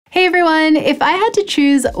Hey everyone, if I had to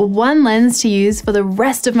choose one lens to use for the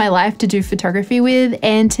rest of my life to do photography with,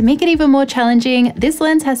 and to make it even more challenging, this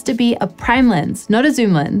lens has to be a prime lens, not a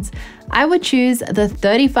zoom lens. I would choose the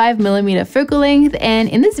 35mm focal length, and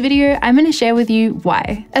in this video, I'm going to share with you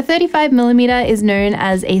why. A 35mm is known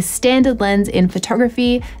as a standard lens in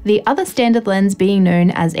photography, the other standard lens being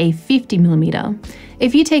known as a 50mm.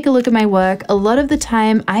 If you take a look at my work, a lot of the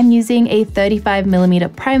time I'm using a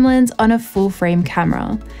 35mm prime lens on a full frame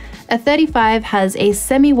camera. A 35 has a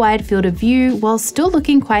semi-wide field of view while still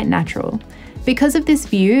looking quite natural. Because of this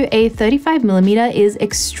view, a 35mm is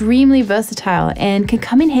extremely versatile and can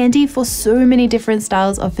come in handy for so many different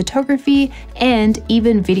styles of photography and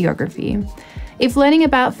even videography. If learning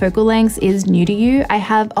about focal lengths is new to you, I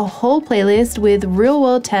have a whole playlist with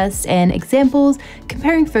real-world tests and examples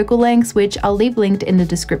comparing focal lengths, which I'll leave linked in the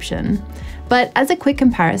description. But as a quick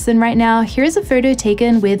comparison right now, here's a photo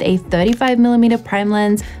taken with a 35mm prime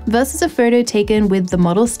lens versus a photo taken with the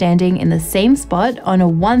model standing in the same spot on a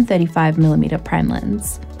 135mm prime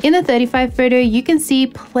lens. In the 35 photo, you can see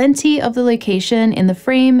plenty of the location in the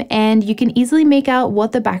frame, and you can easily make out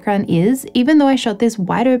what the background is, even though I shot this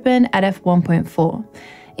wide open at f1.4.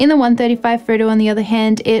 In the 135 photo, on the other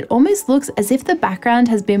hand, it almost looks as if the background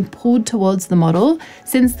has been pulled towards the model,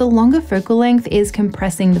 since the longer focal length is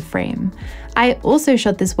compressing the frame. I also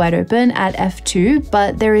shot this wide open at f2,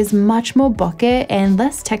 but there is much more bokeh and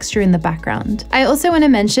less texture in the background. I also want to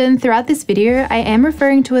mention, throughout this video, I am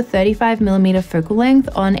referring to a 35mm focal length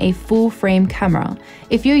on a full frame camera.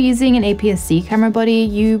 If you're using an APS-C camera body,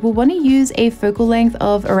 you will want to use a focal length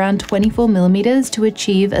of around 24mm to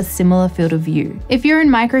achieve a similar field of view. If you're in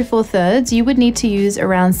micro four thirds, you would need to use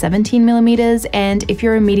around 17mm, and if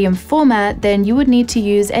you're a medium format, then you would need to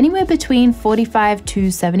use anywhere between 45 to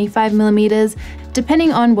 75mm,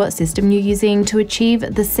 depending on what system you're using, to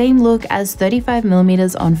achieve the same look as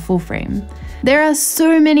 35mm on full frame. There are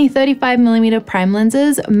so many 35mm prime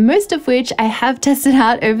lenses, most of which I have tested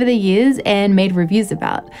out over the years and made reviews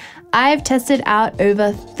about. I've tested out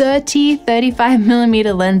over 30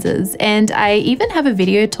 35mm lenses, and I even have a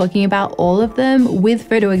video talking about all of them with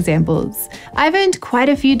photo examples. I've owned quite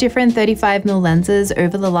a few different 35mm lenses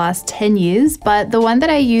over the last 10 years, but the one that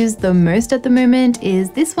I use the most at the moment is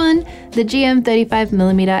this one, the GM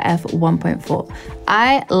 35mm f1.4.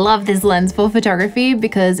 I love this lens for photography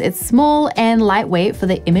because it's small and lightweight for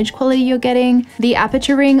the image quality you're getting. The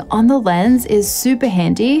aperture ring on the lens is super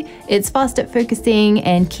handy. It's fast at focusing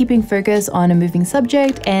and keeping focus on a moving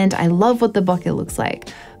subject, and I love what the bokeh looks like.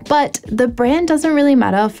 But the brand doesn't really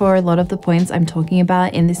matter for a lot of the points I'm talking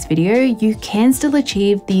about in this video. You can still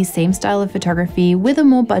achieve the same style of photography with a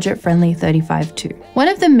more budget-friendly 35 too. One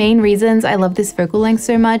of the main reasons I love this focal length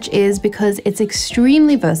so much is because it's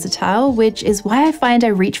extremely versatile, which is why I find I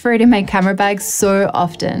reach for it in my camera bag so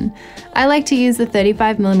often. I like to use the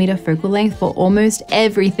 35mm focal length for almost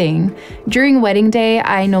everything. During wedding day,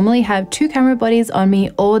 I normally have two camera bodies on me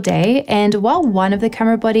all day, and while one of the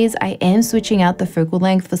camera bodies I am switching out the focal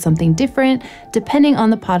length for something different, depending on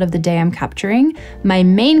the part of the day I'm capturing, my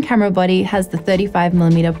main camera body has the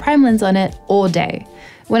 35mm prime lens on it all day.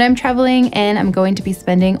 When I'm traveling and I'm going to be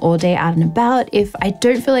spending all day out and about, if I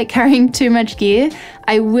don't feel like carrying too much gear,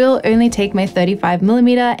 I will only take my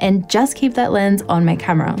 35mm and just keep that lens on my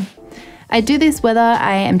camera. I do this whether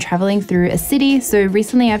I am traveling through a city, so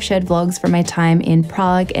recently I've shared vlogs from my time in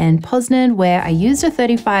Prague and Poznan where I used a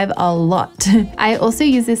 35 a lot. I also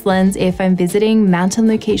use this lens if I'm visiting mountain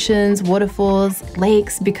locations, waterfalls,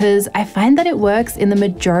 lakes, because I find that it works in the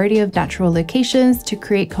majority of natural locations to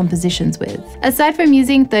create compositions with. Aside from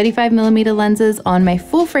using 35mm lenses on my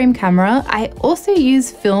full frame camera, I also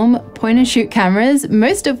use film point and shoot cameras,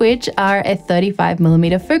 most of which are a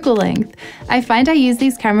 35mm focal length. I find I use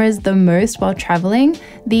these cameras the most while traveling.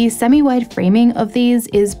 The semi-wide framing of these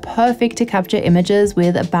is perfect to capture images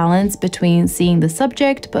with a balance between seeing the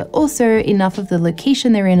subject but also enough of the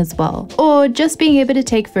location they're in as well, or just being able to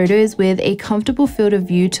take photos with a comfortable field of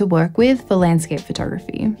view to work with for landscape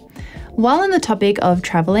photography. While on the topic of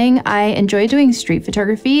traveling, I enjoy doing street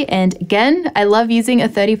photography, and again, I love using a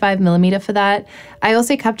 35mm for that. I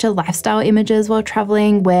also capture lifestyle images while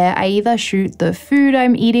traveling, where I either shoot the food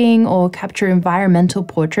I'm eating or capture environmental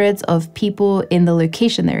portraits of people in the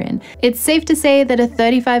location they're in. It's safe to say that a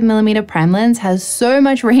 35mm prime lens has so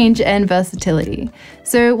much range and versatility.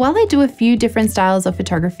 So while I do a few different styles of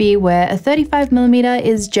photography where a 35mm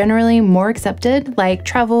is generally more accepted, like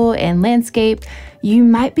travel and landscape, you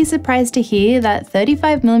might be surprised to hear that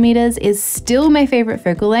 35mm is still my favorite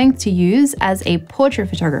focal length to use as a portrait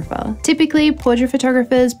photographer. Typically, portrait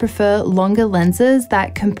photographers prefer longer lenses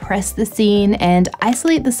that compress the scene and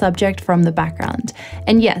isolate the subject from the background.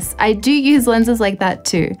 And yes, I do use lenses like that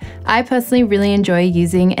too. I personally really enjoy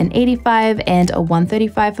using an 85 and a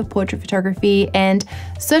 135 for portrait photography, and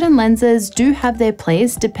certain lenses do have their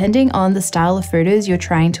place depending on the style of photos you're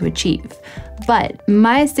trying to achieve. But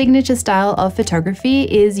my signature style of photography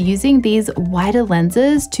is using these wider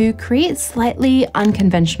lenses to create slightly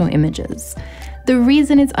unconventional images. The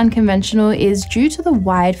reason it's unconventional is due to the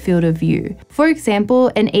wide field of view. For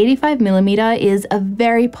example, an 85mm is a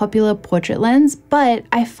very popular portrait lens, but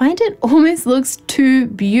I find it almost looks too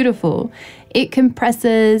beautiful. It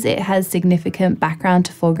compresses, it has significant background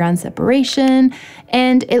to foreground separation,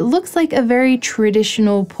 and it looks like a very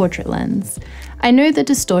traditional portrait lens. I know the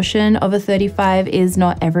distortion of a 35 is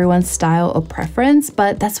not everyone's style or preference,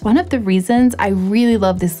 but that's one of the reasons I really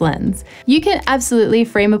love this lens. You can absolutely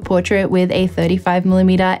frame a portrait with a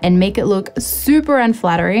 35mm and make it look super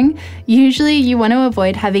unflattering. Usually you want to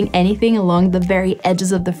avoid having anything along the very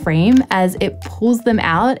edges of the frame as it pulls them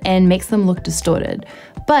out and makes them look distorted.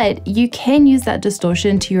 But you can use that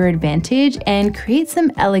distortion to your advantage and create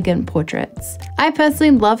some elegant portraits. I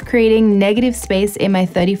personally love creating negative space in my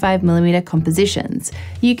 35mm compositions.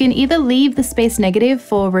 You can either leave the space negative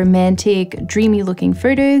for romantic, dreamy looking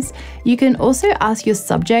photos. You can also ask your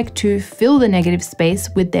subject to fill the negative space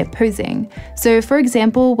with their posing. So for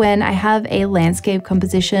example, when I have a landscape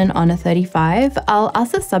composition on a 35, I'll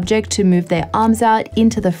ask the subject to move their arms out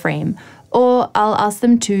into the frame, or I'll ask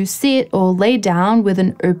them to sit or lay down with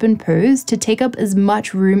an open pose to take up as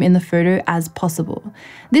much room in the photo as possible.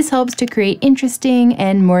 This helps to create interesting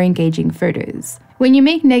and more engaging photos. When you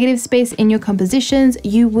make negative space in your compositions,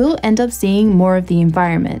 you will end up seeing more of the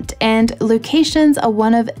environment, and locations are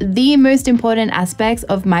one of the most important aspects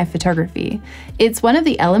of my photography. It's one of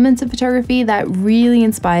the elements of photography that really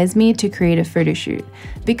inspires me to create a photo shoot.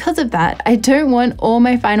 Because of that, I don't want all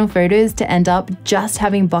my final photos to end up just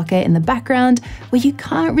having bokeh in the background where you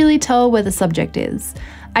can't really tell where the subject is.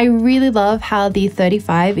 I really love how the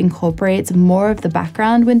 35 incorporates more of the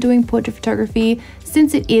background when doing portrait photography,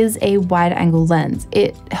 since it is a wide-angle lens.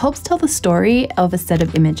 It helps tell the story of a set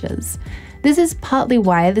of images. This is partly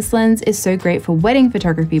why this lens is so great for wedding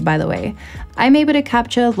photography, by the way. I'm able to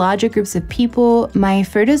capture larger groups of people. My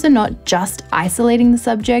photos are not just isolating the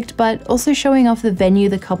subject, but also showing off the venue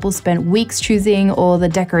the couple spent weeks choosing or the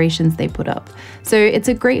decorations they put up. So it's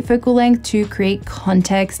a great focal length to create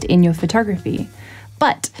context in your photography.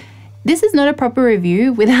 But this is not a proper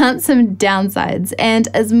review without some downsides, and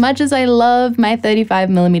as much as I love my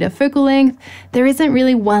 35mm focal length, there isn't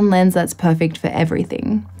really one lens that's perfect for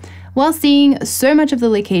everything. While seeing so much of the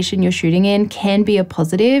location you're shooting in can be a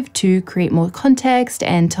positive to create more context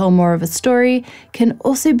and tell more of a story, can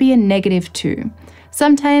also be a negative too.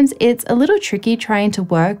 Sometimes it's a little tricky trying to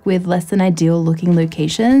work with less than ideal looking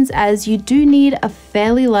locations, as you do need a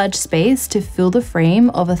fairly large space to fill the frame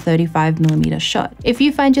of a 35mm shot. If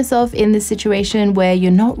you find yourself in this situation where you're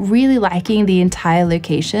not really liking the entire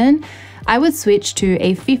location, I would switch to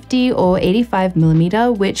a 50 or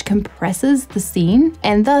 85mm, which compresses the scene,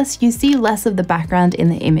 and thus you see less of the background in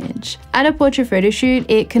the image. At a portrait photo shoot,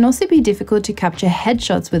 it can also be difficult to capture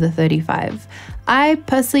headshots with a 35. I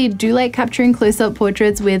personally do like capturing close-up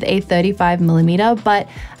portraits with a 35mm, but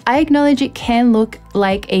I acknowledge it can look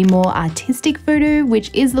like a more artistic photo,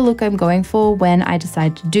 which is the look I'm going for when I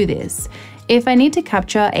decide to do this. If I need to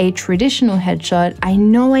capture a traditional headshot, I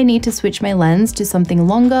know I need to switch my lens to something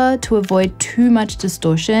longer to avoid too much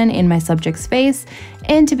distortion in my subject's face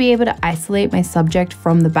and to be able to isolate my subject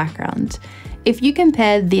from the background. If you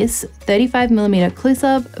compare this 35mm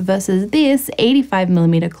close-up versus this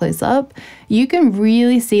 85mm close-up, you can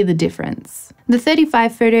really see the difference. The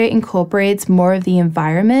 35 photo incorporates more of the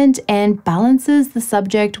environment and balances the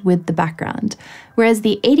subject with the background, whereas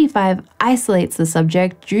the 85 isolates the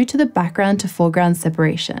subject due to the background to foreground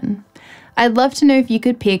separation. I'd love to know if you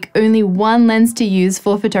could pick only one lens to use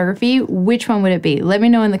for photography, which one would it be? Let me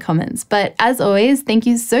know in the comments. But as always, thank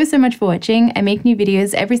you so much for watching. I make new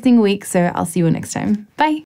videos every single week, so I'll see you all next time. Bye!